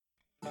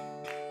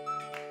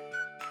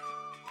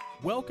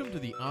Welcome to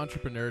the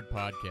Entrepreneur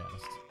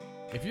Podcast.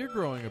 If you're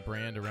growing a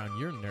brand around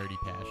your nerdy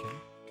passion,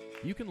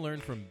 you can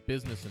learn from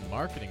business and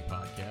marketing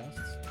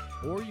podcasts,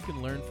 or you can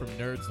learn from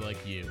nerds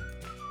like you.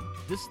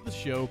 This is the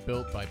show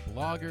built by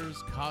bloggers,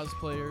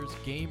 cosplayers,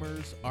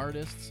 gamers,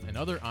 artists, and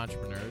other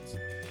entrepreneurs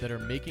that are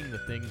making the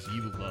things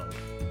you love.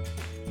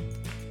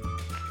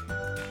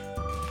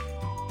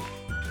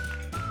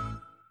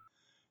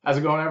 How's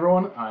it going,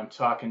 everyone? I'm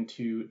talking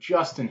to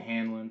Justin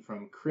Hanlon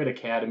from Crit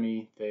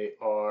Academy. They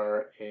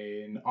are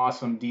an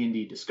awesome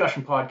D&D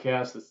discussion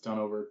podcast that's done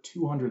over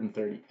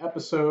 230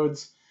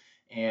 episodes,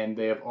 and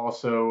they have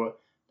also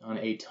done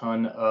a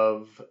ton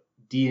of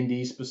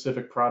D&D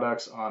specific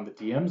products on the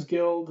DM's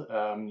Guild,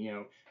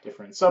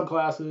 different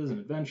subclasses and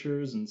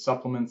adventures and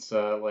supplements,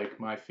 like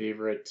my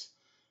favorite.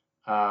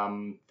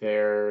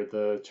 They're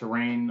the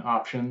terrain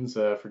options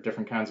for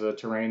different kinds of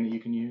terrain that you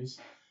can use.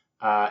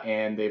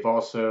 And they've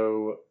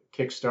also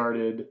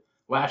kickstarted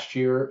last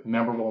year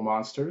Memorable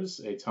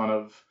Monsters, a ton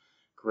of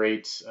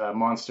great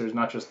monsters,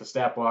 not just the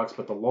stat blocks,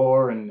 but the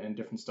lore and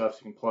different stuff, so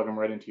you can plug them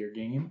right into your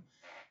game.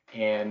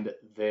 And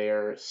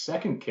their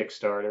second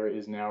Kickstarter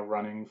is now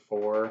running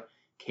for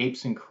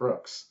Capes and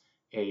Crooks,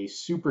 a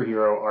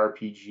superhero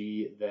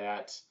RPG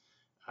that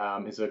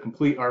is a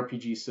complete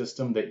RPG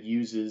system that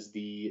uses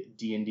the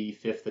D&D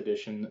 5th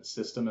edition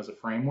system as a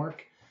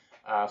framework.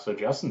 So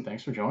Justin,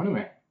 thanks for joining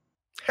me.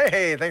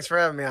 Hey, thanks for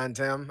having me on,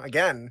 Tim.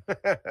 Again,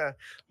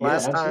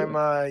 last time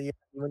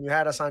when you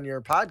had us on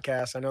your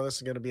podcast, I know this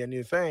is going to be a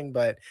new thing,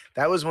 but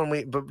that was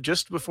but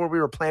just before we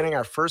were planning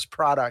our first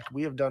product.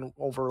 We have done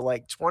over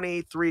like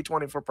 23,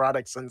 24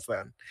 products since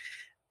then.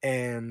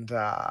 And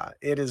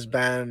it has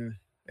been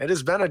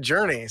a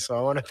journey. So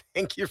I want to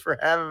thank you for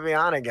having me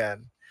on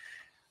again.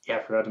 Yeah,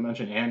 I forgot to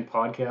mention, and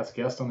podcast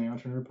guest on the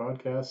Entrepreneur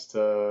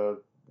Podcast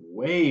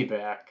way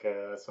back,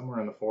 somewhere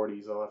in the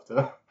 40s. I'll have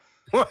to...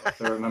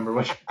 I remember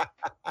which.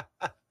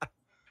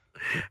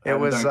 It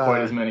was done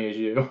quite as many as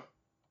you.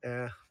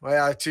 Yeah,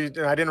 well, I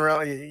didn't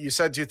really. You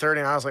said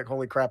 230, and I was like,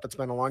 "Holy crap! It's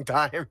been a long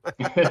time."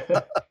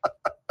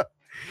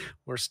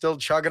 We're still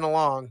chugging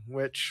along.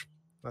 Which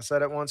I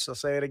said it once, I'll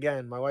say it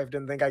again. My wife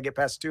didn't think I'd get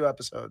past 2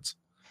 episodes,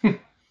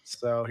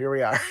 so here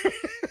we are.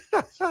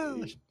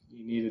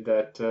 You needed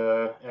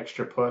that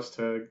extra push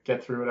to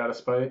get through it out of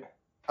spite.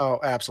 Oh,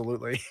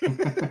 absolutely.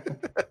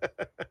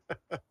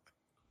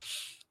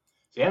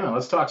 Yeah, man,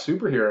 let's talk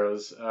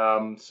superheroes.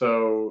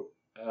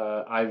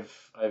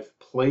 I've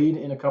played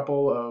in a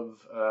couple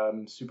of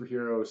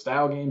superhero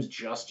style games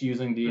just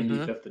using D&D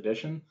 5th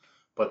edition,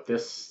 but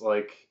this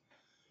so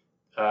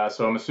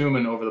I'm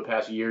assuming over the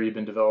past year you've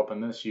been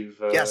developing this. You've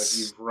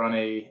run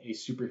a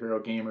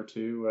superhero game or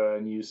two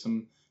and used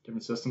some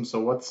different systems. So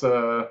what's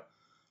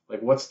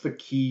the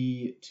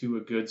key to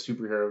a good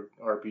superhero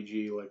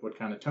RPG? Like, what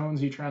kind of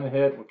tones are you trying to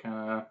hit?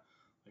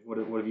 What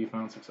have you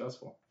found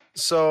successful?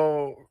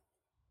 So,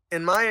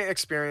 in my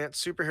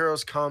experience,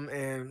 superheroes come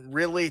in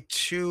really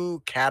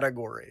 2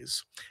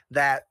 categories.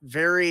 That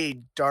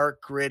very dark,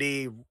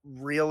 gritty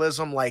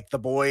realism like The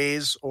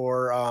Boys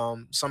or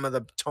some of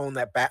the tone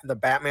that the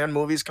Batman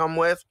movies come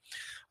with.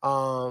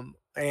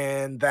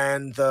 And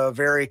then the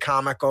very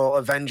comical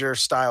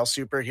Avenger-style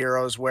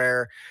superheroes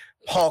where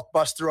Hulk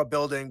busts through a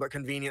building, but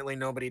conveniently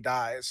nobody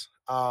dies.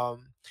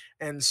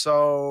 And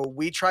so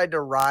we tried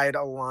to ride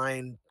a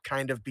line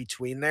kind of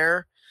between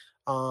there.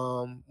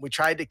 We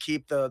tried to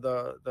keep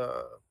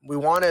we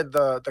wanted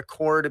the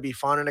core to be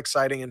fun and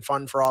exciting and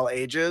fun for all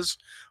ages,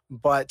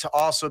 but to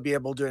also be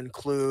able to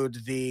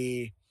include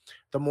the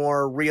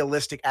more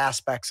realistic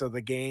aspects of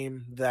the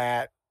game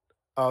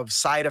of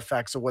side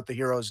effects of what the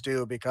heroes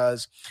do.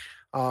 Because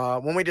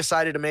when we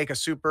decided to make a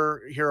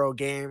superhero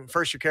game,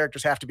 first, your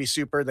characters have to be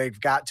super.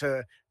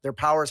 Their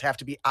powers have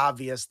to be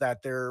obvious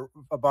that they're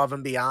above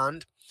and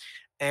beyond.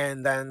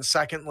 And then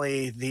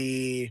secondly,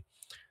 the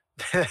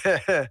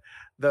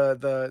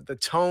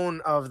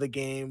tone of the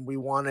game, we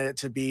wanted it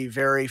to be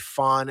very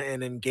fun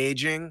and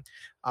engaging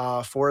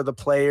for the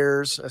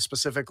players,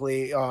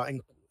 specifically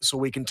so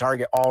we can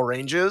target all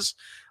ranges.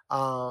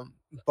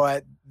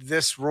 But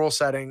this rule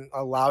setting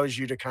allows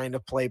you to kind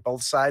of play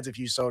both sides if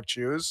you so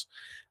choose.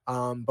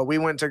 But we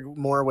went to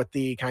more with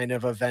the kind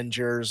of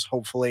Avengers,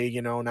 hopefully,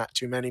 not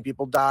too many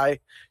people die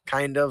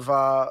kind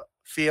of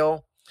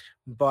feel.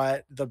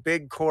 But the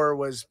big core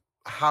was,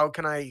 how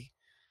can I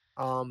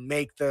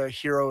make the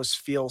heroes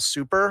feel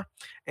super?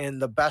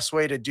 And the best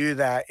way to do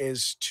that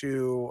is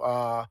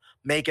to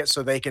make it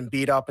so they can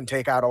beat up and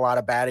take out a lot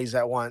of baddies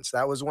at once.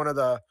 That was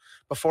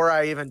before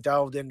I even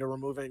delved into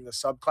removing the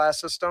subclass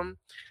system,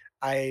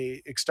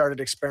 I started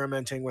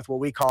experimenting with what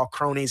we call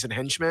cronies and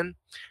henchmen.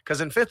 Because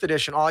in 5th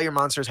edition, all your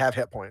monsters have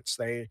hit points.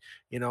 They,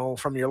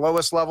 from your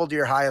lowest level to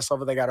your highest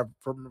level, they got a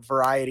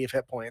variety of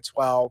hit points.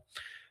 Well,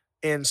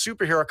 in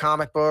superhero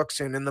comic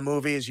books and in the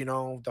movies,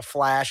 the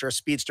Flash or a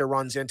speedster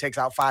runs in, takes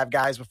out 5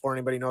 guys before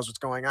anybody knows what's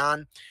going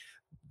on.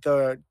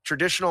 The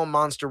traditional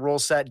monster rule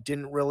set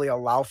didn't really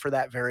allow for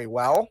that very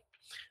well.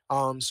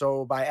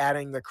 So by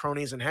adding the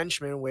cronies and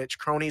henchmen, which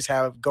cronies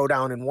go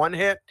down in 1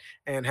 hit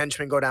and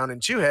henchmen go down in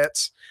 2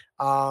 hits,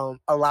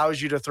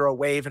 allows you to throw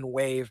wave and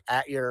wave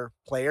at your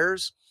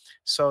players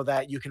so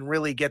that you can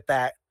really get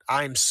that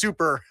I'm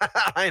super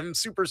I'm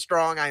super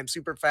strong, I'm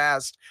super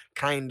fast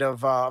kind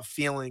of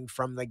feeling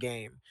from the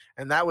game.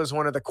 And that was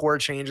one of the core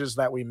changes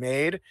that we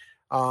made.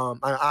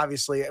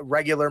 Obviously,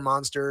 regular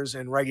monsters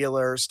and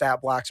regular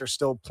stat blocks are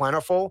still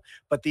plentiful,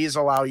 but these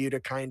allow you to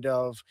kind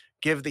of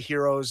give the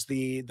heroes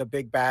the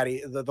big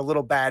baddie, the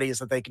little baddies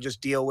that they can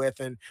just deal with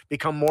and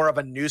become more of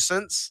a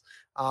nuisance,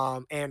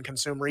 and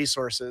consume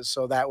resources.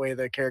 So that way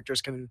the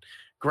characters can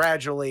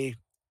gradually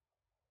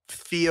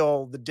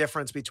feel the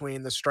difference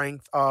between the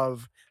strength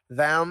of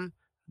them,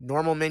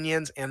 normal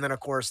minions, and then of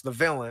course the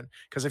villain.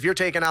 Because if you're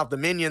taking out the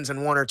minions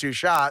in 1 or 2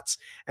 shots,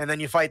 and then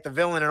you fight the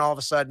villain, and all of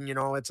a sudden,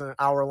 it's an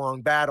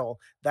hour-long battle,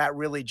 that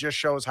really just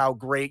shows how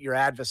great your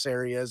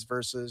adversary is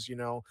versus,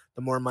 the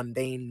more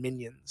mundane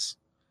minions.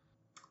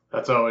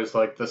 That's always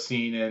like the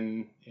scene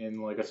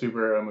in like a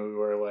superhero movie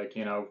where like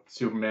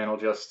Superman will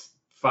just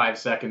 5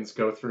 seconds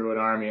go through an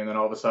army, and then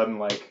all of a sudden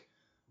like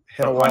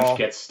Hit the a punch wall.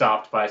 gets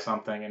stopped by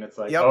something, and it's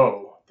like, Yep.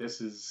 oh,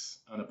 this is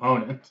an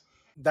opponent.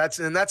 That's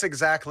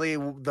exactly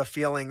the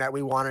feeling that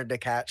we wanted to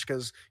catch,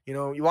 because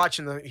you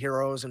watching the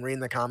heroes and reading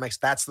the comics,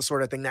 that's the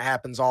sort of thing that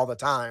happens all the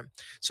time.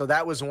 So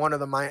that was one of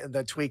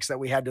the tweaks that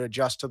we had to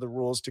adjust to the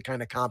rules to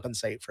kind of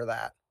compensate for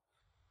that,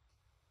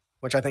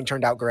 which I think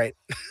turned out great.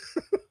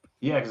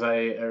 Yeah, because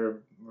I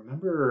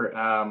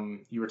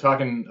remember you were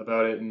talking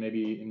about it in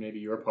maybe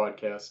your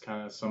podcast.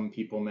 Kind of some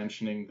people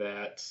mentioning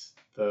that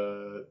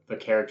the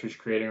characters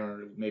you're creating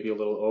are maybe a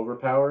little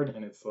overpowered,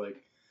 and it's like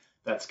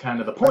that's kind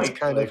of the point. That's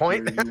kind like of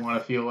the point. you want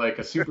to feel like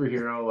a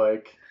superhero,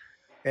 like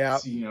Yeah.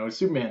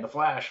 Superman, the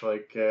Flash,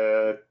 like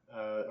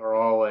are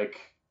all like.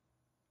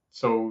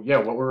 So yeah,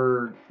 what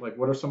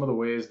are some of the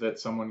ways that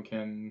someone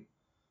can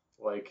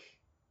like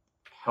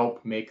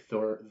help make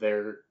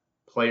their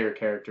player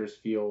characters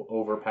feel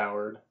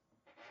overpowered?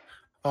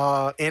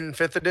 In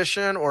 5th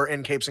edition or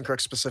in Capes and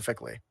Crooks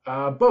specifically?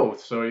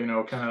 Both. So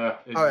kind of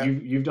Oh yeah.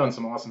 you've done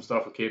some awesome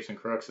stuff with Capes and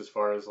Crooks as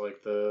far as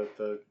like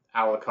the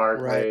a la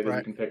carte way that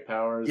you can pick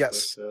powers.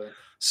 Yes. But,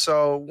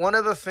 so one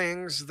of the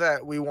things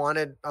that we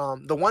wanted,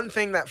 the one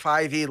thing that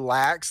 5e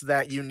lacks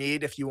that you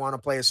need if you want to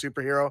play a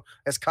superhero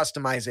is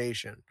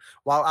customization.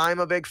 While I'm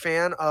a big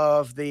fan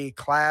of the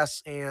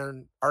class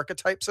and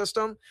archetype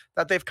system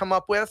that they've come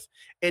up with,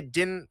 it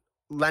didn't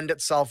lend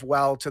itself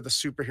well to the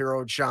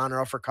superhero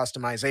genre for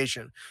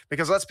customization.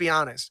 Because let's be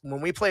honest,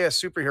 when we play a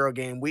superhero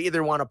game, we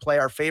either want to play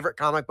our favorite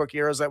comic book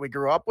heroes that we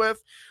grew up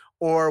with,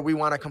 or we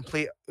want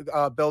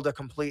to build a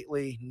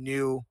completely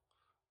new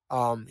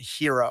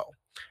hero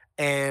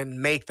and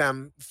make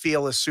them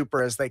feel as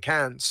super as they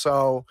can.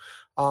 So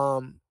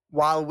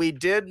while we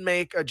did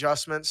make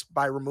adjustments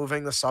by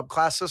removing the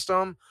subclass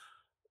system,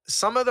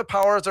 some of the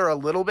powers are a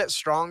little bit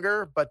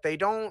stronger, but they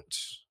don't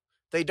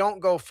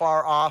go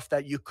far off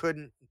that you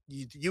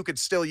could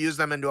still use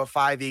them into a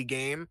 5e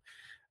game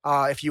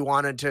if you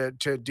wanted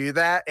to do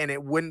that, and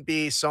it wouldn't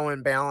be so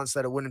imbalanced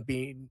that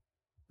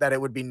it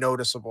would be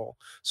noticeable.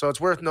 So it's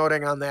worth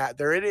noting on that.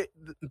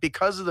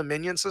 Because of the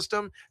minion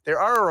system, there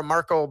are a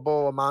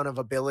remarkable amount of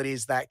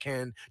abilities that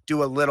can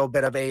do a little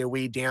bit of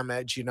AoE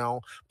damage.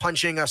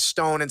 Punching a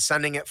stone and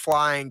sending it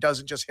flying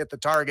doesn't just hit the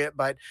target,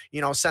 but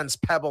sends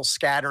pebbles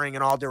scattering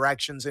in all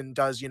directions and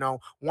does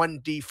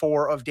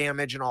 1d4 of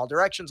damage in all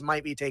directions.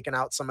 Might be taking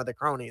out some of the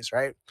cronies,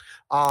 right?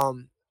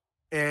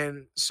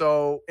 And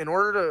so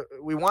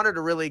we wanted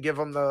to really give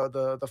them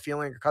the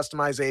feeling of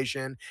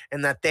customization,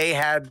 and that they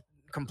had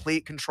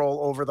complete control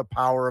over the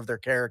power of their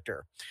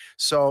character.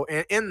 So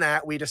in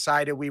that, we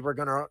decided we were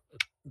going to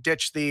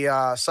ditch the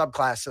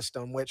subclass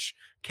system, which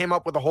came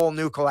up with a whole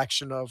new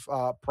collection of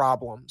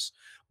problems.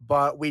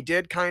 But we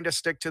did kind of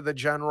stick to the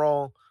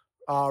general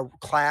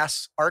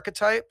class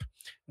archetype,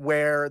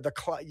 where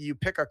you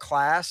pick a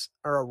class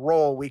or a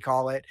role, we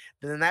call it,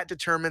 then that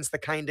determines the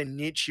kind of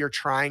niche you're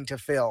trying to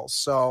fill.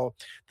 So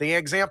the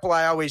example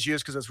I always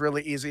use, because it's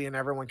really easy and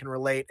everyone can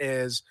relate,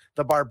 is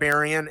the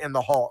Barbarian and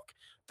the Hulk.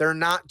 They're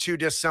not too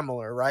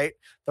dissimilar, right?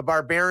 The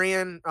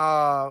Barbarian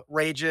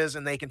rages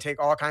and they can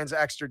take all kinds of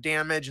extra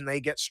damage and they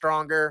get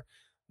stronger.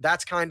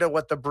 That's kind of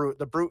what the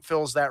Brute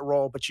fills that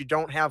role, but you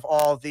don't have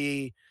all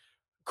the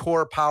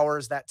core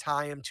powers that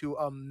tie him to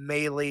a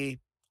melee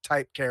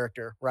type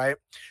character, right?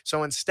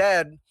 So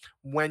instead,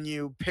 when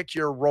you pick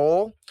your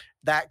role,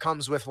 that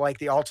comes with like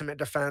the ultimate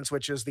defense,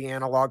 which is the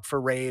analog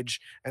for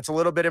rage. It's a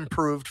little bit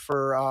improved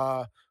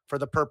for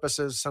the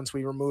purposes since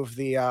we removed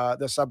the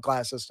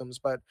subclass systems,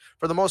 but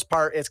for the most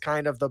part, it's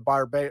kind of the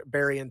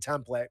barbarian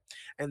template.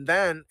 And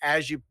then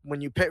when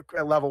you pick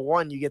at level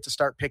 1, you get to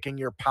start picking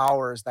your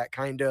powers that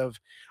kind of,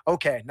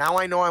 okay, now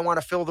I know I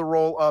want to fill the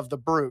role of the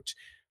Brute.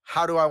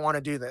 How do I want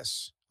to do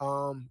this?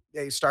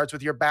 It starts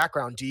with your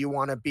background. Do you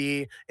want to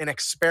be an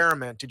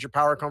experiment? Did your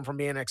power come from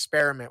being an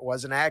experiment?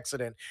 Was an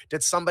accident?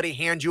 Did somebody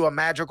hand you a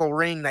magical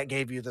ring that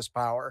gave you this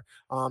power?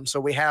 So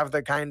we have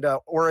the kind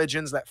of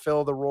origins that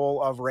fill the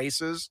role of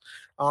races,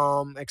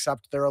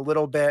 except they're a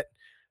little bit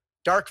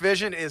Dark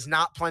vision is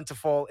not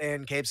plentiful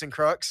in Capes and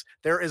Crooks.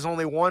 There is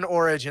only one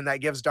origin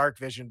that gives dark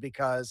vision,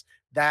 because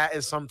that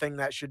is something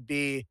that should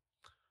be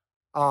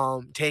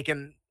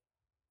taken,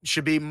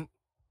 should be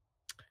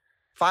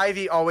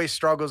 5e always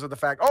struggles with the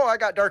fact, oh, I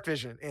got dark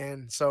vision,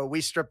 and so we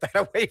strip that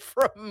away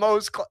from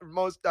most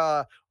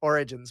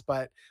origins.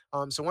 But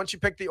so once you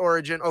pick the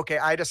origin, okay,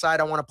 I decide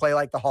I want to play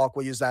like the Hulk.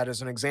 We'll use that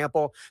as an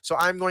example. So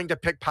I'm going to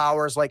pick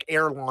powers like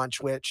air launch,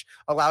 which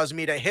allows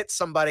me to hit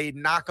somebody,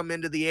 knock them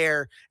into the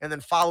air, and then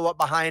follow up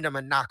behind them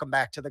and knock them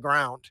back to the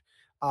ground.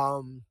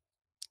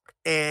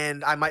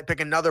 And I might pick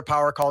another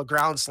power called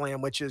ground slam,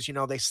 which is,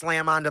 they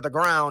slam onto the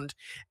ground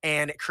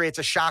and it creates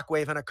a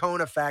shockwave and a cone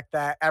effect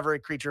that every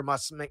creature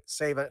must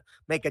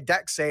make a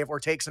dex save or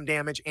take some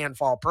damage and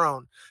fall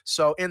prone.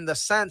 So in the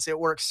sense, it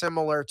works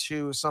similar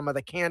to some of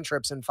the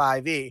cantrips in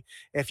 5e.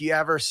 If you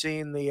ever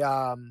seen the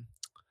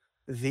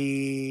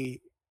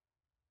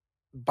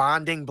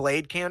bonding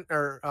blade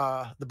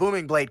the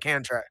booming blade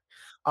cantrip,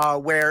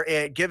 where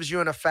it gives you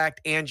an effect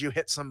and you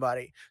hit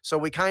somebody. So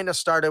we kind of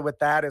started with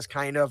that as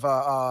kind of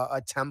a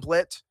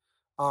template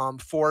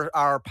for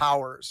our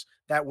powers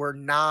that were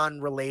not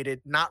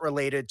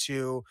related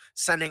to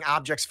sending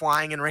objects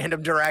flying in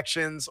random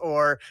directions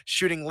or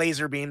shooting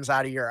laser beams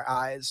out of your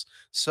eyes.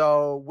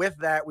 So with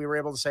that, we were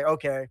able to say,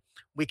 okay,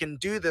 we can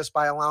do this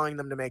by allowing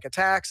them to make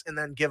attacks and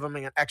then give them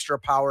an extra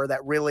power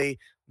that really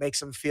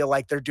makes them feel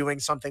like they're doing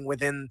something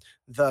within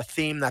the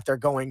theme that they're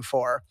going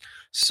for.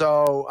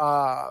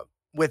 So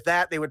with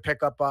that, they would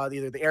pick up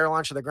either the air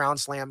launch or the ground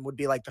slam would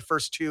be like the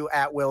first two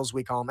at wills,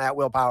 we call them at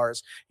will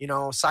powers.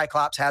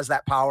 Cyclops has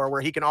that power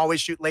where he can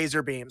always shoot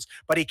laser beams,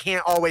 but he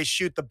can't always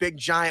shoot the big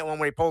giant one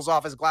where he pulls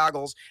off his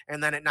goggles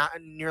and then it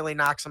nearly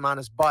knocks him on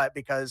his butt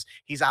because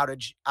he's out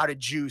of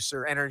juice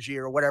or energy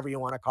or whatever you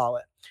want to call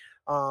it.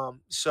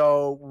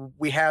 So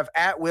we have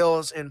at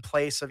wills in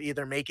place of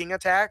either making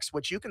attacks,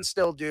 which you can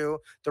still do.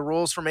 The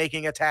rules for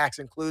making attacks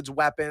includes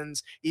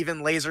weapons,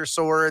 even laser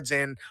swords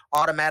and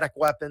automatic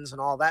weapons and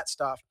all that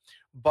stuff.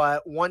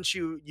 But once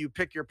you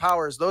pick your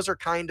powers, those are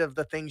kind of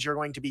the things you're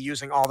going to be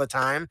using all the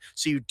time.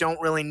 So you don't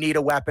really need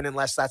a weapon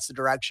unless that's the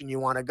direction you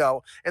want to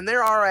go. And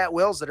there are at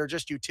wills that are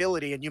just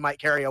utility, and you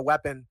might carry a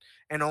weapon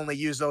and only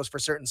use those for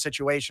certain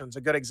situations.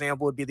 A good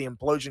example would be the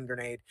implosion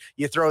grenade.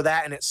 You throw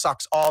that and it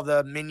sucks all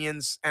the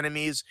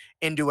enemies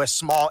into a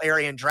small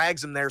area and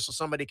drags them there so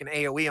somebody can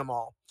AoE them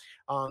all.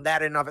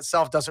 That in and of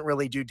itself doesn't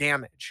really do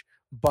damage,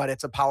 but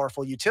it's a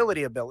powerful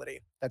utility ability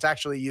that's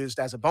actually used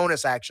as a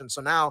bonus action. So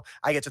now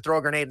I get to throw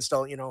a grenade and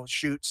still,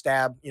 shoot,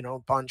 stab,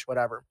 punch,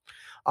 whatever.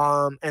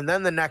 And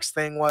then the next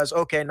thing was,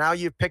 okay, now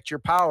you've picked your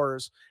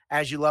powers.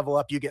 As you level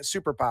up, you get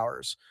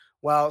superpowers.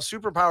 Well,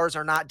 superpowers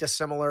are not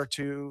dissimilar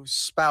to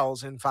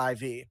spells in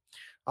 5e.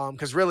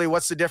 Because really,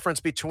 what's the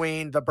difference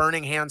between the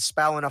Burning Hand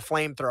spell and a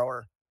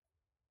flamethrower?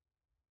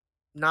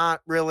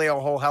 Not really a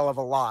whole hell of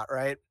a lot,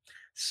 right?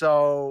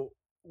 So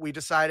we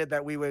decided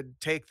that we would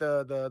take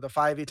the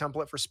 5e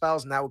template for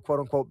spells, and that would quote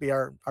unquote be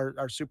our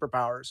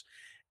superpowers.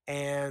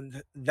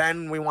 And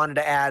then we wanted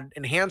to add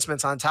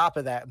enhancements on top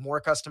of that,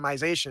 more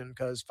customization,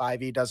 because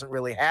 5e doesn't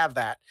really have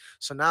that.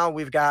 So now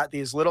we've got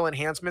these little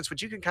enhancements,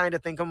 which you can kind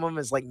of think of them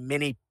as like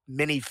mini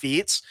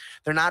feats.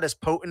 They're not as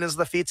potent as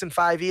the feats in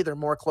 5e. They're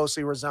more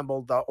closely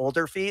resemble the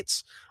older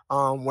feats,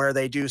 where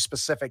they do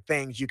specific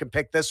things. You can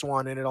pick this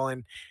one and it'll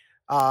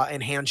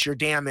enhance your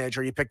damage,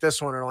 or you pick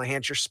this one and it'll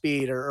enhance your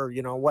speed, or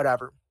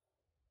whatever.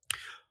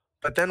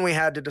 But then we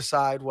had to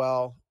decide,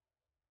 well,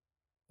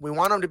 we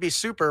want him to be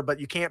super, but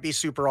you can't be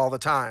super all the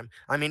time.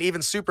 I mean,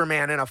 even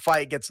Superman in a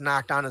fight gets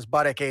knocked on his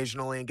butt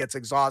occasionally and gets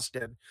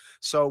exhausted.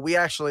 So we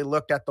actually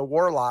looked at the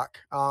Warlock,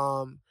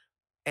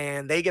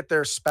 and they get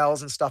their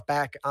spells and stuff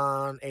back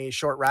on a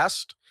short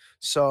rest.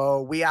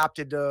 So we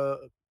opted to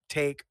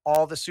take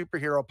all the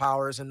superhero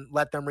powers and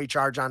let them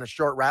recharge on a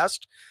short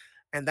rest.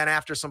 And then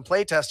after some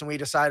play testing, we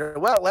decided,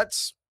 well,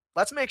 let's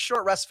make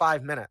short rest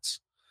 5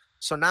 minutes.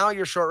 So now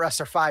your short rests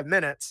are 5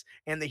 minutes,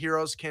 and the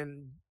heroes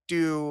can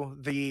do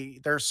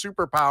their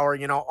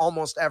superpower,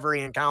 almost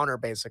every encounter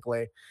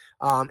basically,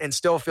 and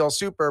still feel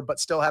super, but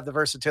still have the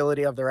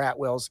versatility of their at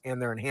wills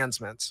and their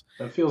enhancements.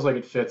 It feels like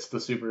it fits the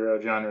superhero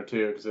genre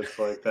too, because it's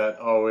like that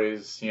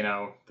always,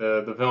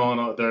 the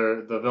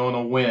villain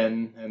will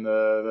win, and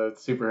the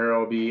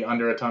superhero will be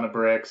under a ton of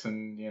bricks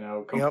and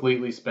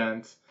completely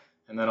spent,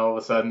 and then all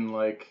of a sudden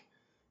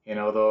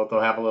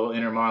they'll have a little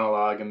inner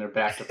monologue and they're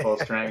back to full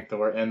strength,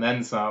 and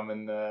then some,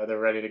 and they're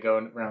ready to go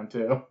in round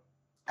two.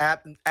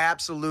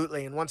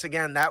 Absolutely. And once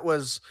again, that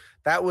was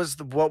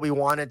what we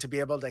wanted to be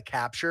able to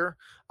capture,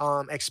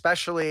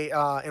 especially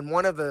in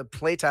one of the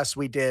play tests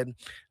we did.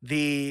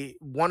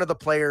 One of the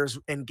players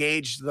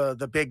engaged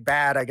the big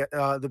bad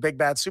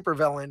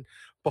supervillain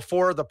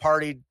before the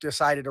party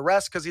decided to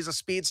rest, because he's a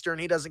speedster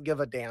and he doesn't give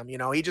a damn.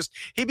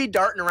 He'd be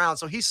darting around,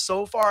 so he's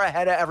so far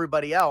ahead of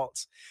everybody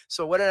else.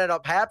 So what ended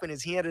up happening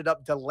is he ended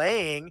up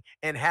delaying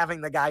and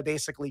having the guy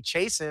basically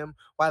chase him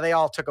while they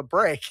all took a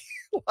break.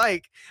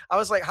 Like, I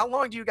was like, how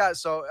long do you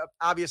guys? So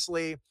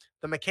obviously,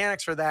 the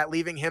mechanics for that,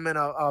 leaving him in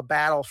a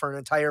battle for an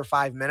entire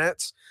 5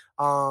 minutes,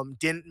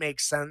 didn't make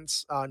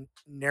sense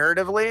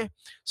narratively.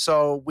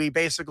 So we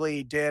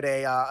basically did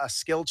a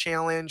skill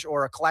challenge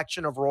or a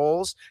collection of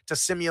roles to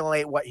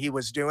simulate what he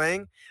was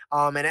doing,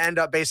 and end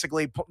up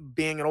basically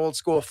being an old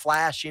school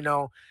Flash,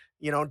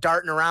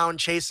 darting around,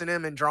 chasing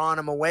him and drawing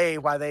him away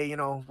while they,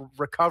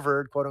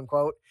 recovered, quote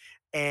unquote.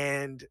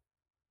 And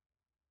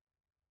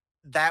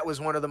that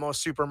was one of the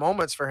most super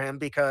moments for him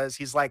because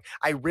he's like,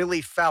 I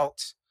really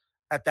felt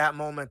at that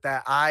moment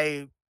that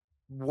I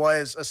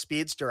was a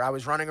speedster. I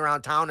was running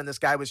around town and this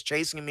guy was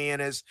chasing me in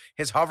his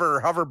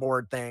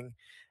hoverboard thing.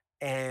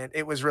 And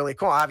it was really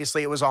cool.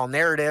 Obviously, it was all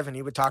narrative, and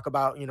he would talk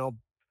about,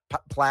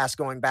 Plas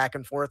going back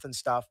and forth and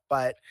stuff.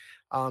 But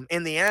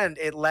in the end,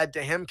 it led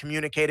to him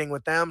communicating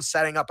with them,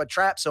 setting up a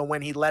trap. So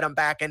when he led them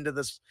back into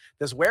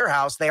this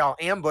warehouse, they all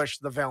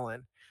ambushed the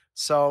villain.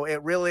 So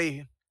it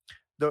really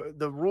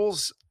the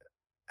rules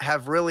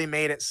have really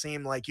made it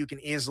seem like you can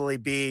easily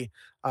be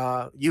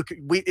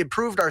it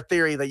proved our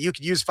theory that you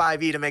could use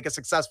 5e to make a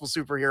successful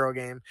superhero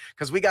game,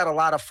 because we got a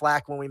lot of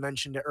flack when we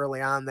mentioned it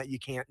early on that you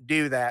can't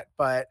do that,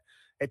 but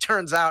it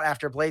turns out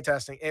after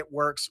playtesting it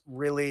works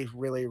really,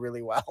 really,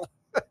 really well.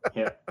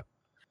 Yeah.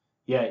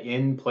 Yeah,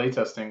 in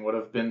playtesting, what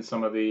have been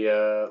some of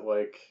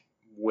the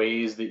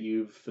ways that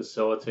you've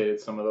facilitated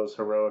some of those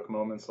heroic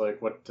moments?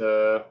 Like what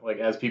like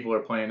as people are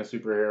playing a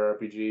superhero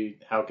RPG,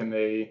 how can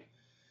they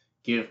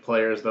give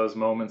players those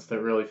moments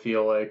that really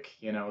feel like,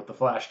 the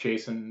Flash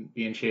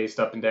being chased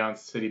up and down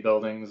city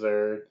buildings,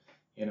 or,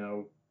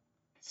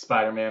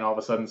 Spider-Man all of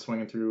a sudden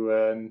swinging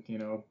through and,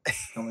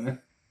 coming in.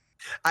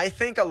 I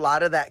think a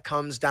lot of that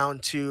comes down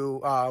to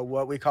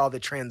what we call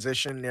the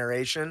transition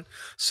narration.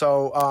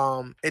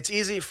 So it's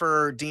easy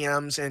for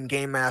DMs and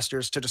game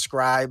masters to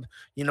describe,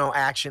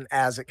 action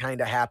as it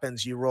kind of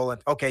happens. You roll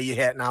it. Okay, you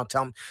hit. Now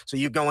tell them. So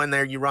you go in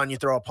there, you run, you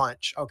throw a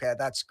punch. Okay,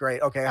 that's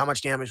great. Okay, how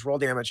much damage? Roll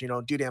damage.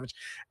 Do damage.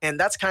 And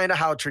that's kind of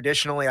how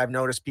traditionally I've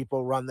noticed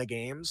people run the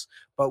games.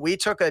 But we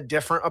took a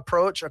different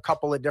approach, a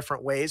couple of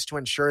different ways to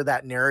ensure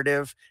that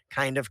narrative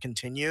kind of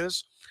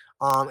continues.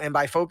 And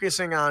by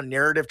focusing on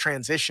narrative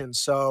transitions.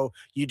 So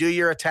you do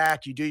your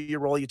attack, you do your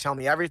roll, you tell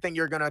me everything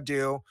you're going to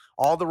do,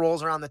 all the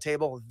rolls are on the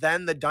table.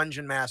 Then the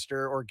dungeon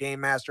master or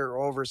game master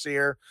or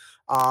overseer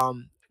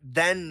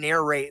then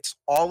narrates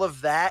all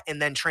of that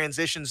and then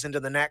transitions into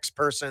the next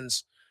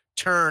person's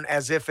turn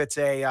as if it's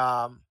a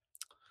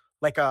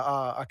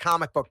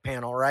comic book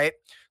panel, right?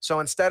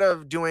 So instead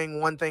of doing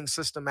one thing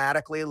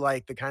systematically,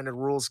 like the kind of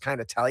rules kind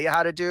of tell you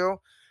how to do,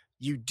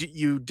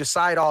 you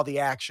decide all the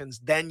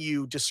actions, then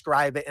you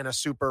describe it in a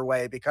super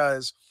way,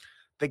 because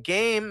the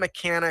game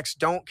mechanics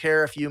don't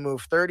care if you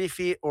move 30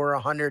 feet or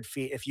 100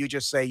 feet if you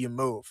just say you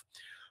move.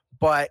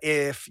 But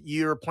if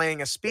you're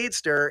playing a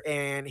speedster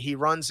and he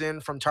runs in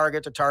from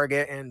target to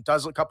target and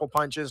does a couple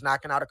punches,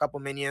 knocking out a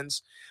couple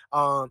minions,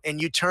 and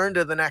you turn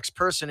to the next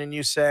person and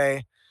you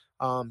say,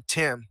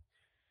 Tim,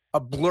 a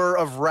blur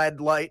of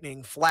red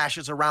lightning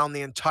flashes around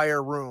the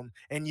entire room,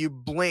 and you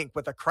blink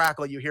with a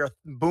crackle. You hear a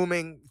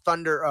booming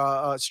thunder,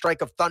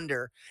 strike of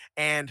thunder,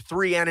 and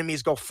three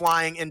enemies go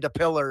flying into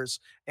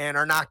pillars and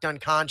are knocked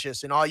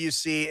unconscious. And all you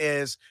see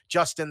is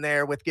Justin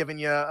there with giving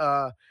you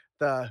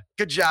the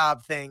good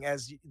job thing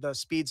as the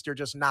speedster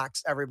just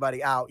knocks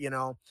everybody out.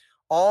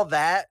 All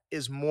that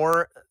is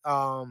more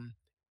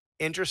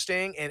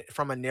interesting and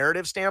from a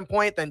narrative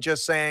standpoint than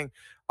just saying,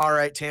 all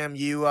right, Tim,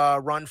 you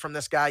run from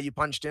this guy, you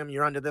punched him,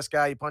 you run to this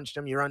guy, you punched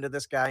him, you run to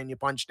this guy, and you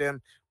punched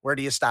him. Where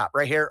do you stop?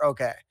 Right here?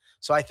 Okay.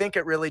 So I think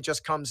it really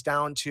just comes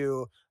down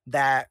to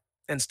that.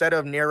 Instead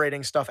of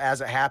narrating stuff as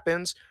it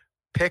happens,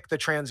 pick the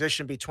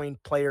transition between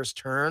players'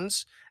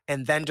 turns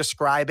and then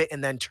describe it,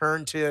 and then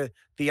turn to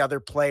the other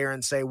player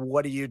and say,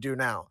 what do you do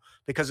now?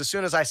 Because as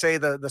soon as I say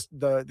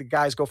the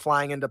guys go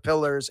flying into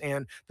pillars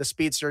and the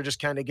speedster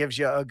just kind of gives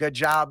you a good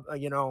job,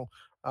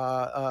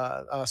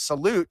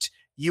 salute,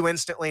 you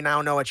instantly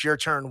now know it's your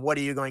turn. What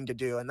are you going to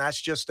do? And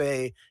that's just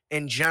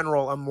in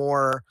general, a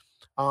more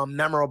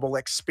memorable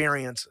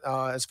experience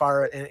as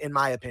far in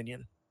my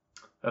opinion.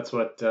 That's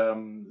what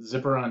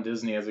Zipper on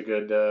Disney has a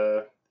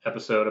good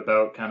episode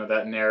about, kind of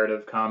that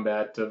narrative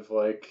combat of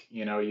like,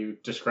 you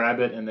describe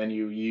it and then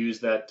you use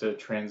that to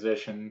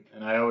transition.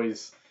 And I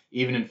always,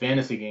 even in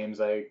fantasy games,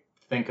 I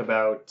think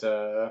about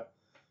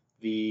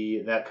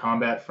that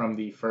combat from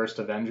the first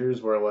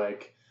Avengers where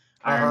like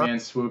Iron Man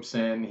swoops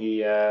in,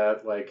 he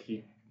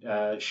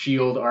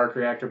shield arc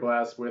reactor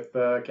blast with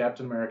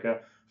Captain America,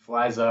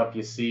 flies up,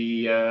 you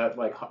see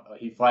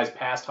he flies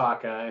past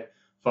Hawkeye,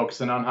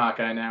 focusing on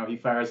Hawkeye now, he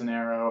fires an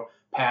arrow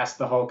past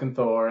the Hulk and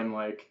Thor, and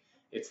like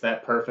it's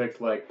that perfect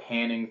like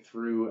panning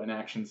through an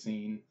action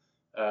scene,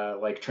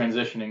 like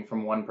transitioning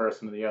from one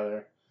person to the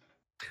other.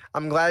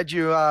 I'm glad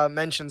you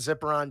mentioned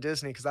Zipper on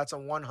Disney, because that's a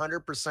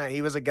 100%.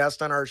 He was a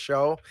guest on our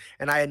show,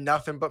 and I had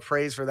nothing but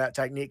praise for that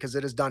technique because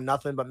it has done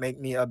nothing but make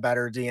me a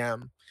better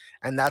DM.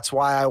 And that's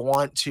why I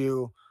want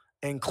to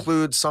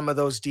include some of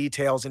those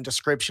details and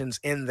descriptions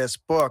in this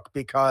book,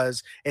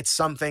 because it's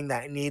something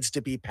that needs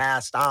to be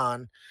passed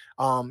on,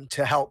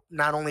 to help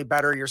not only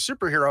better your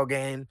superhero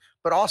game,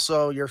 but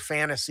also your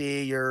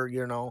fantasy, your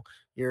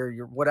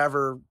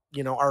whatever,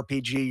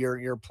 RPG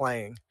you're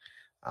playing.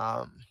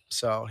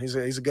 So he's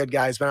a good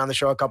guy. He's been on the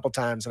show a couple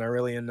times, and I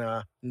really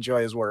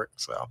enjoy his work.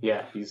 So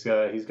Yeah, he's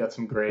got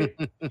some great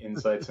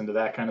insights into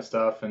that kind of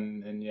stuff,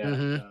 and yeah,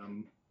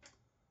 Mhm.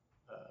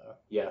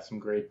 Yeah, some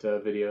great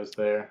videos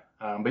there.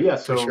 But yeah,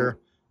 For so sure.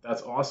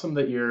 that's awesome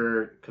that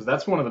because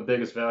that's one of the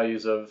biggest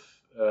values of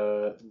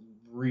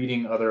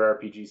reading other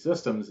RPG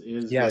systems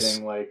is Yes.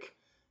 getting like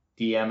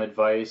DM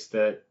advice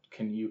that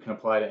you can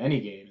apply to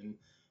any game. And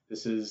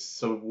this is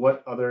so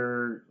what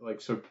other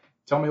like so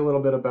tell me a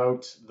little bit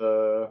about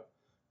the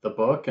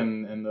book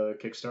and the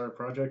Kickstarter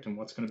project and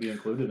what's going to be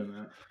included in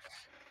that.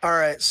 All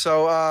right,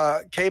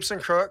 so Capes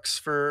and Crooks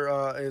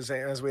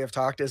as we have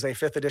talked, is a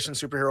fifth edition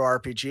superhero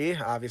RPG.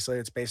 Obviously,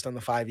 it's based on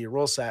the 5e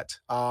rule set.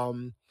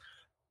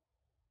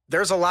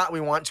 There's a lot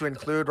we want to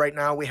include right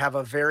now. We have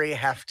a very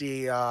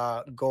hefty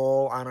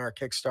goal on our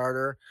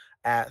Kickstarter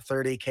at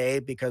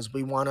 30K, because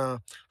we want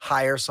to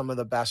hire some of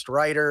the best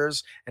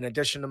writers. In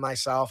addition to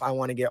myself, I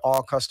want to get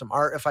all custom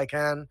art if I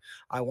can.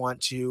 I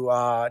want to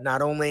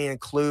not only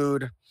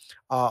include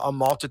a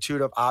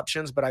multitude of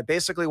options, but I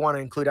basically want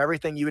to include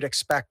everything you would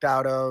expect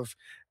out of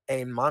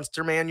a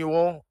monster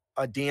manual,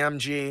 a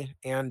DMG,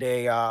 and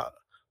a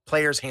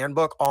player's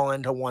handbook all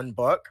into one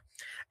book.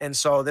 And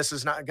so this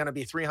is not going to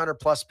be 300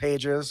 plus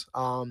pages.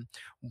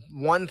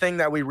 One thing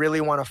that we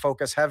really want to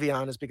focus heavy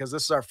on is, because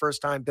this is our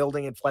first time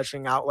building and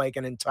fleshing out like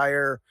an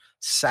entire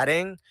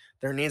setting,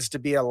 there needs to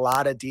be a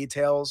lot of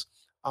details.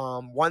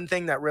 One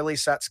thing that really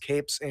sets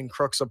Capes and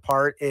Crooks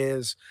apart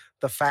is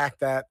the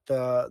fact that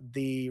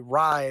the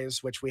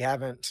rise, which we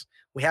haven't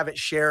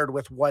shared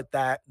with what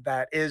that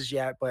is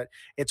yet, but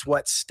it's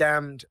what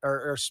stemmed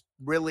or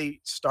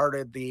really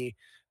started the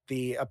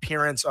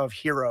appearance of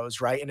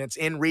heroes, right? And it's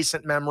in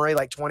recent memory,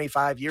 like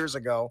 25 years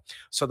ago.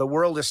 So the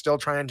world is still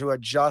trying to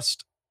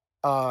adjust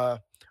to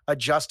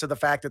the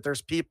fact that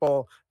there's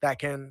people that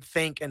can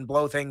think and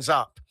blow things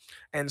up.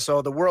 And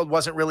so the world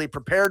wasn't really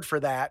prepared for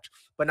that.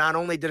 But not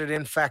only did it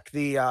affect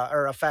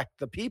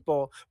the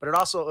people, but it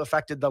also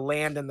affected the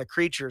land and the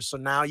creatures. So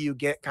now you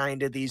get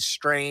kind of these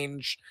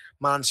strange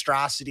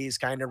monstrosities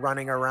kind of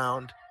running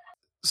around.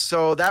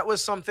 So that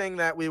was something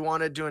that we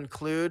wanted to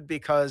include,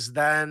 because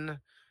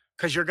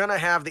you're going to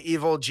have the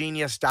evil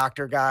genius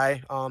doctor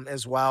guy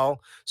as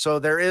well. So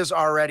there is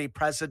already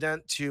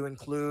precedent to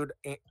include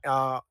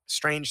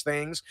strange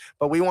things,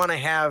 but we want to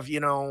have,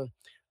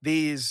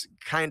 these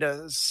kind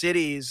of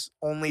cities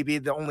only be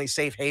the only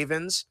safe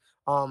havens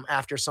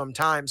after some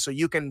time. So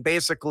you can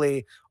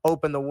basically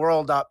open the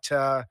world up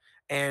to,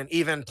 and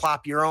even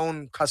plop your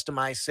own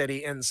customized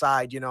city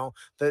inside.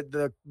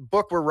 The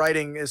book we're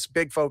writing, is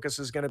big focus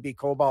is going to be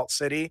Cobalt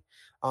City,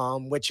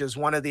 which is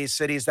one of these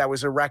cities that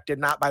was erected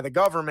not by the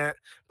government,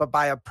 but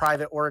by a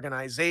private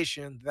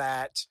organization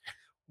that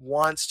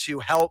wants to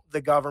help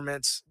the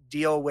governments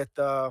deal with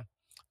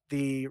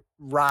the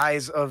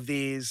rise of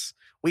these.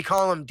 We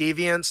call them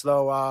deviants,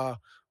 though.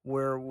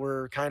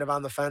 We're kind of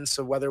on the fence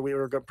of whether we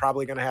were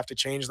probably going to have to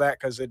change that,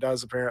 because it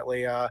does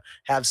apparently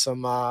have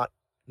some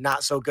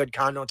not so good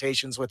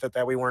connotations with it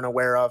that we weren't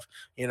aware of.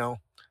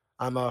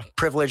 I'm a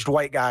privileged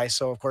white guy,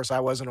 so of course I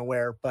wasn't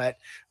aware. But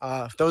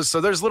there's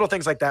little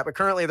things like that. But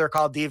currently they're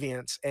called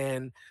deviants,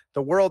 and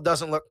the world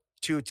doesn't look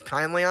too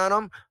kindly on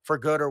them, for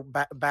good or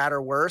bad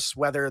or worse.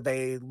 Whether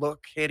they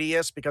look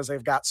hideous because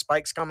they've got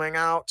spikes coming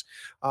out,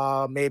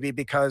 maybe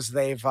because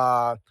they're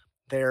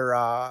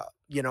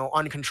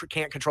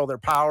can't control their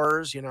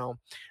powers,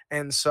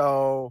 and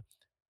so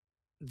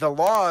the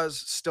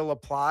laws still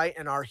apply,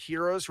 and our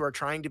heroes who are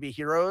trying to be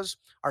heroes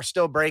are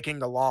still breaking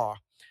the law,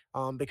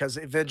 because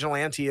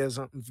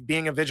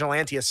being a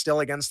vigilante is still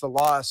against the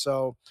law.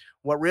 So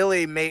what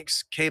really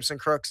makes Capes and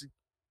Crooks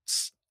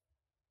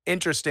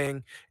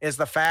interesting is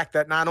the fact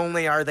that not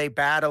only are they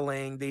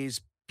battling these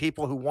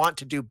people who want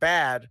to do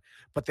bad,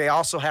 but they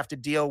also have to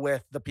deal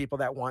with the people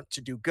that want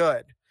to do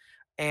good.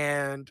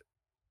 And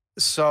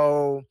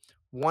so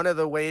one of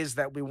the ways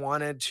that we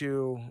wanted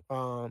to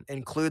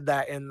include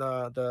that in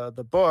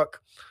the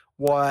book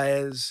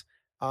was,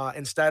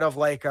 instead of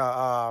like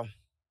a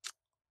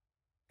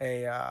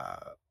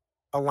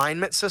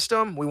alignment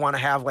system, we want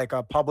to have like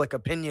a public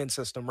opinion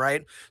system,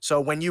 right? So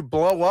when you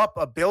blow up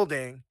a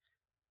building,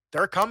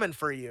 they're coming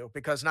for you,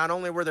 because not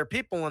only were there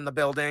people in the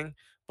building,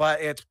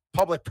 but it's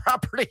public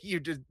property you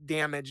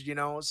damaged,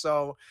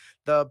 So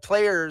the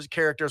players'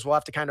 characters will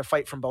have to kind of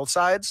fight from both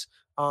sides,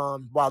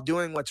 while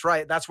doing what's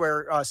right. That's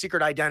where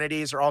secret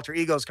identities or alter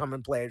egos come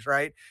in play,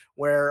 right?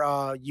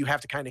 Where you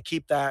have to kind of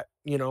keep that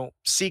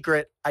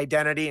secret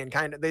identity and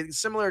kind of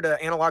similar to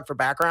analog for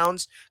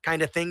backgrounds,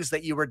 kind of things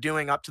that you were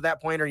doing up to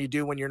that point or you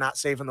do when you're not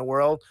saving the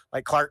world.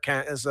 Like Clark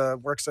Kent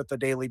works at the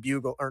Daily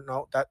Bugle, or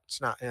no,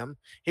 that's not him.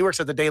 He works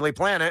at the Daily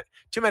Planet.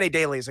 Too many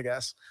dailies, I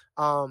guess.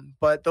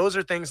 But those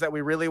are things that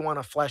we really want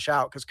to flesh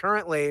out because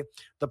currently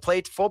the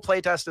full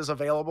playtest is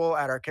available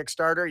at our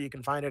Kickstarter. You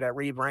can find it at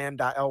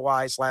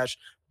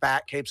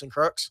rebrand.ly/back Capes and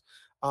Crooks.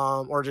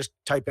 Or just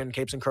type in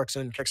Capes and Crooks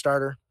in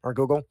Kickstarter or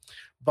Google.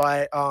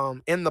 But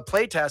in the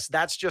playtest,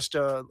 that's just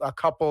a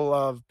couple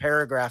of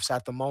paragraphs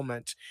at the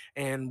moment.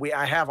 And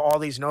I have all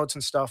these notes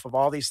and stuff of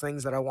all these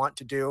things that I want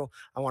to do.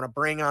 I want to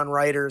bring on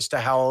writers to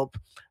help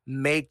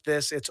make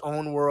this its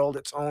own world,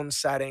 its own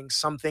setting,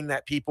 something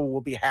that people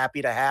will be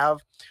happy to have.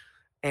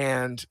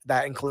 And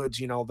that includes,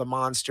 the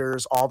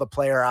monsters, all the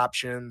player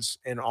options,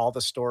 and all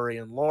the story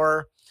and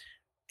lore.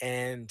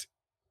 And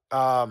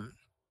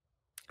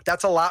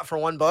that's a lot for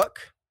one book.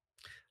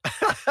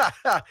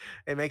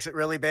 It makes it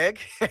really big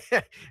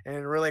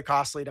and really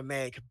costly to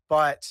make,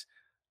 but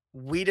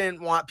we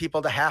didn't want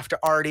people to have to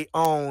already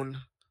own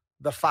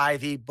the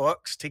 5e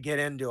books to get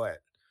into it.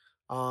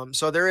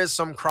 So there is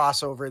some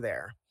crossover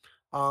there.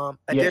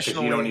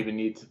 Additionally, you don't even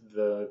need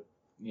the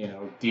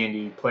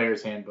D&D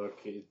player's handbook.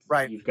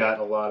 Right. You've got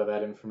a lot of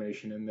that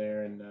information in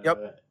there, and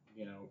yep.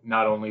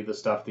 Not only the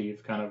stuff that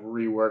you've kind of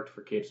reworked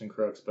for Capes and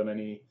Crooks, but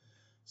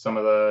some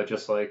of the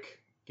just like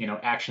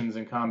actions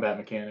and combat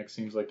mechanics.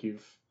 Seems like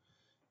you've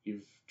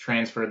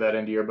transferred that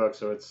into your book,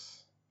 so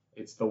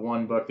it's the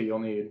one book that you'll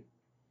need.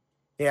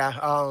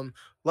 Yeah,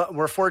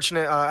 we're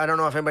fortunate. I don't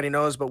know if anybody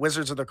knows, but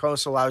Wizards of the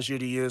Coast allows you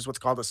to use what's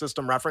called a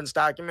system reference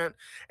document,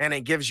 and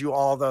it gives you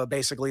all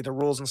basically the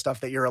rules and stuff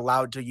that you're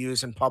allowed to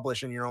use and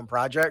publish in your own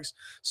projects.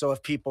 So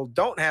if people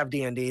don't have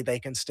D&D, they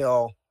can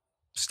still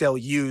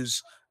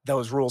use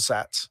those rule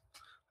sets.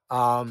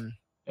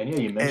 And yeah,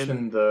 you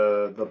mentioned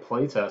the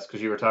playtest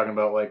because you were talking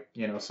about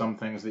some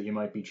things that you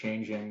might be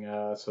changing.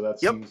 So that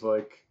seems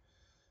like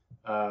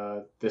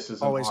this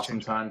is an awesome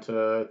time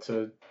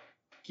to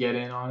get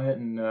in on it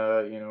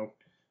and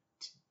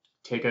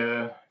take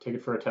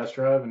it for a test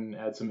drive and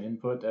add some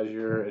input as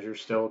you're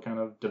still kind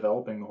of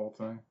developing the whole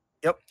thing.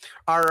 Yep,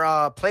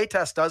 our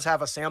playtest does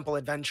have a sample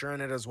adventure in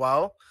it as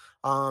well.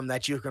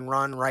 That you can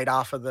run right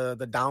off of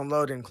the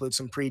download. It includes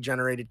some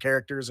pre-generated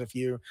characters if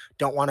you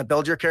don't want to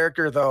build your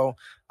character, though.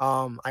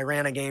 I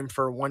ran a game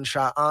for One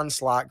Shot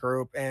Onslaught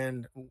Group,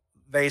 and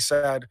they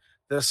said,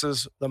 this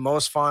is the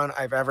most fun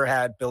I've ever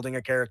had building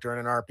a character in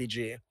an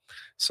RPG.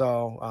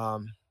 So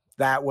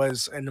that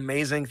was an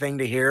amazing thing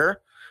to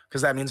hear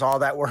because that means all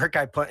that work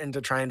I put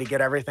into trying to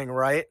get everything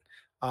right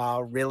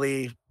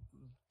really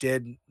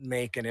did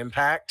make an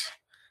impact.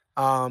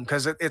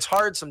 Because it's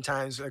hard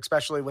sometimes,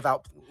 especially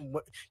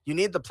you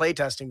need the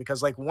playtesting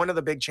because like one of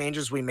the big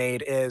changes we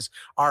made is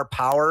our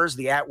powers,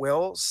 the at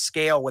will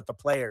scale with the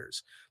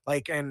players.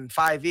 Like in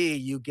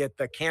 5e, you get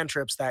the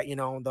cantrips that,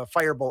 the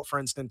firebolt, for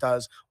instance,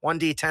 does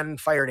 1d10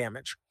 fire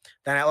damage.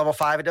 Then at level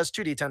 5, it does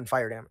 2d10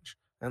 fire damage.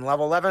 And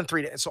level 11,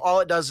 3. So all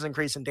it does is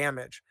increase in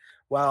damage.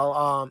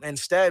 Well,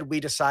 instead, we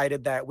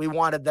decided that we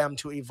wanted them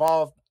to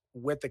evolve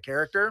with the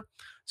character.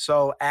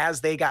 So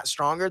as they got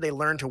stronger, they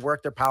learned to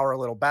work their power a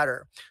little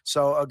better.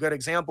 So a good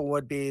example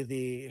would be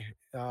the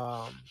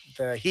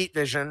heat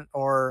vision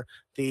or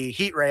the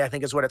heat ray, I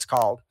think is what it's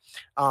called.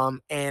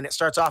 And it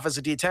starts off as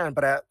a D10,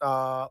 but at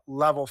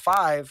level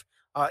 5,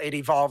 it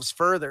evolves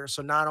further.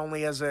 So not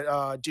only is it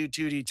do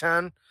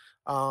 2d10,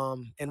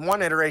 in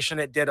one iteration,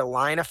 it did a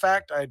line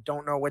effect. I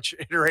don't know which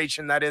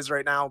iteration that is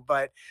right now,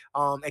 but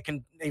it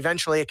can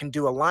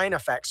do a line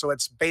effect. So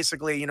it's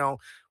basically,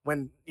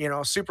 when,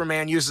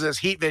 Superman uses his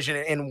heat vision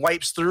and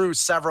wipes through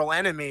several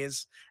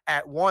enemies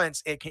at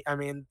once,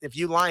 if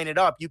you line it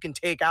up, you can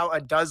take out a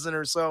dozen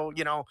or so,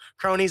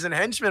 cronies and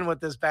henchmen with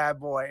this bad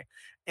boy.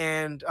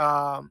 And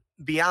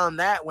beyond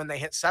that, when they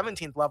hit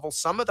 17th level,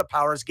 some of the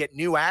powers get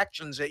new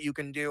actions that you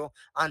can do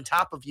on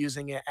top of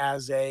using it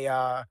as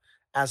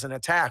an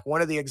attack.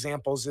 One of the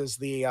examples is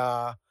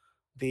I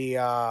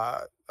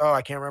can't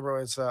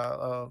remember. It's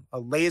a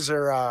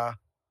laser. I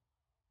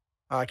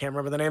can't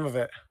remember the name of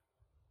it.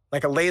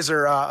 Like a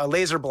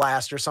laser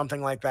blast or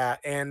something like that.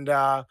 And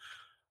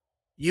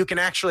you can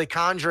actually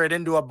conjure it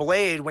into a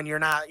blade when you're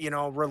not,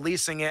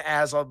 releasing it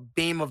as a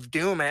beam of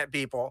doom at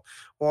people.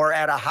 Or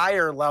at a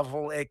higher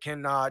level, it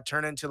can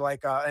turn into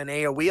like an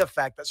AoE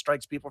effect that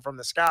strikes people from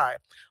the sky.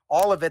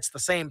 All of it's the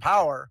same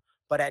power,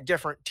 but at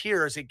different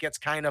tiers, it gets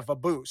kind of a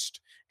boost.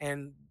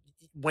 And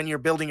when you're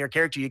building your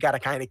character, you got to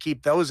kind of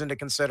keep those into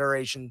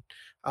consideration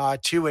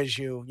too as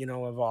you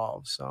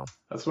evolve. So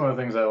that's one of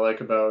the things I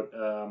like about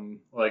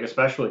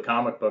especially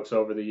comic books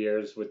over the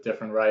years with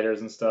different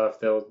writers and stuff.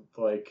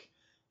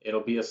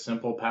 It'll be a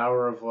simple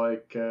power of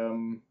like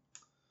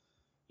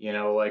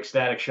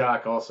Static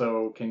Shock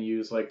also can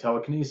use like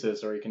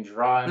telekinesis, or you can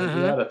draw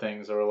energy out of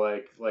things, or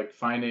like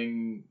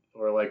finding,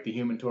 or like the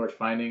Human Torch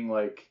finding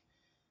like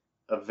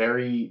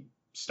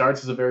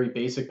starts as a very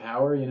basic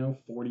power,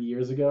 40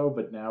 years ago,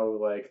 but now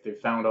like they've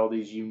found all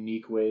these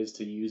unique ways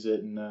to use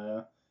it and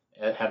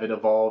have it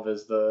evolve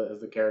as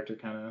the character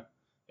kind of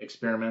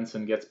experiments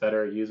and gets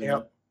better at using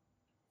it.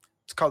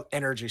 It's called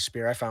Energy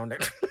Spear. I found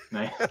it.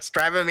 Nice. It's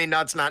driving me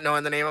nuts not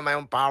knowing the name of my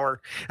own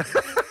power.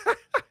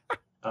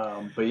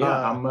 But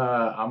yeah,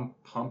 I'm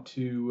pumped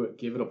to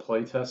give it a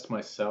play test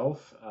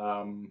myself.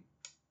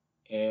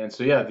 And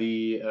so yeah,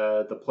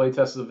 the play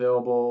test is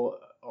available,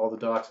 all the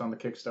docs on the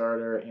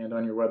Kickstarter and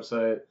on your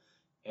website,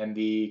 and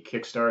the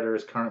Kickstarter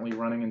is currently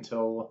running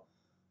until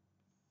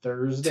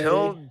Thursday.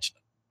 Till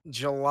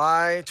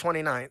July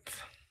 29th.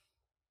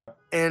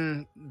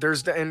 And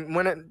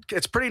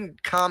it's pretty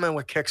common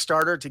with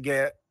Kickstarter to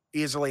get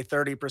easily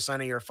 30%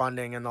 of your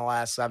funding in the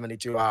last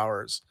 72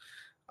 hours.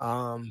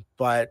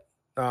 But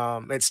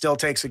it still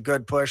takes a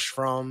good push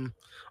from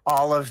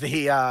all of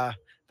the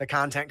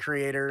content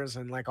creators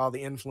and like all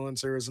the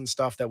influencers and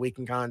stuff that we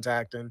can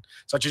contact, and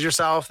such as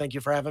yourself. Thank you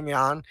for having me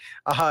on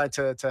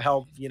to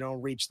help,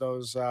 reach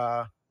those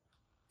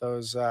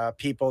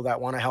people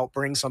that want to help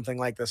bring something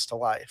like this to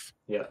life.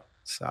 Yeah.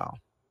 So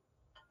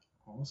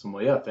awesome.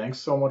 Well, yeah, thanks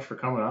so much for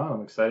coming on.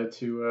 I'm excited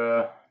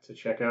to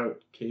check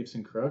out Capes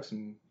and Crooks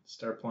and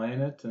start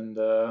playing it. And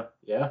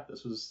yeah,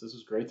 this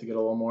was great to get a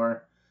little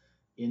more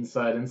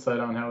insight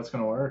on how it's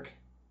going to work.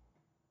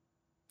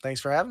 Thanks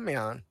for having me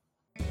on.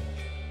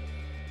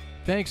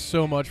 Thanks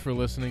so much for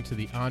listening to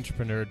the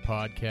Entrepreneur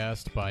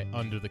Podcast by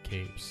Under the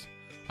Capes.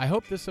 I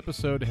hope this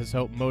episode has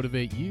helped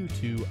motivate you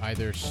to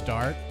either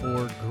start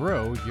or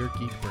grow your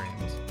geek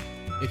brand.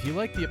 If you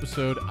liked the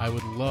episode, I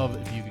would love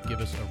if you could give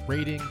us a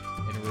rating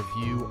and a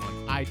review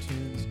on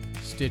iTunes,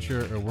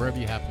 Stitcher, or wherever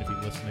you happen to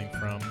be listening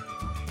from.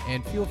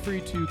 And feel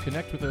free to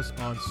connect with us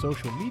on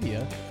social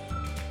media,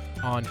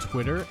 on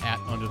Twitter at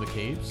Under the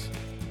Capes,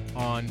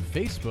 on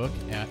Facebook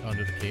at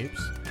Under the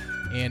Capes,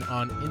 and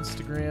on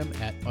Instagram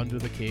at Under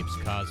the Capes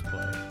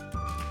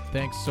Cosplay.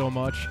 Thanks so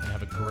much and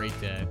have a great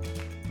day.